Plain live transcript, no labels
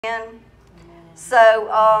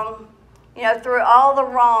So, you know, through all the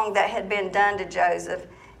wrong that had been done to Joseph,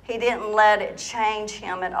 he didn't let it change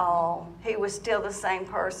him at all. He was still the same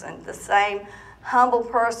person, the same humble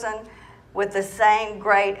person with the same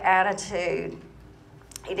great attitude.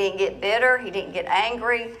 He didn't get bitter. He didn't get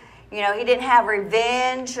angry. You know, he didn't have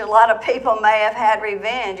revenge. A lot of people may have had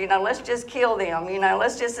revenge. You know, let's just kill them. You know,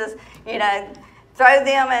 let's just, you know, throw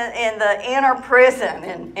them in the inner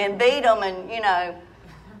prison and beat them and, you know.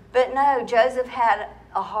 But no, Joseph had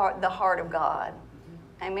the heart of God.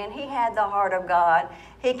 I mean, he had the heart of God.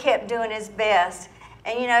 He kept doing his best.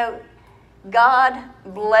 And, you know, God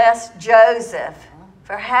blessed Joseph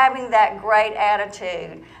for having that great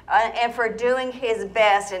attitude and for doing his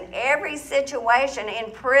best in every situation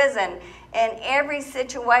in prison. In every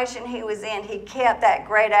situation he was in, he kept that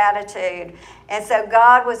great attitude. And so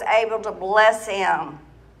God was able to blessed him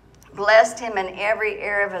in every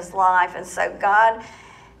area of his life. And so God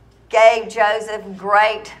gave Joseph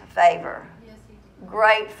great favor. Yes, he did.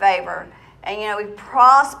 Great favor. And, you know, he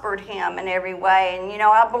prospered him in every way. And, you know,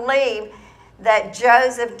 I believe that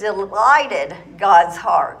Joseph delighted God's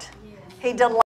heart. Yes. He delighted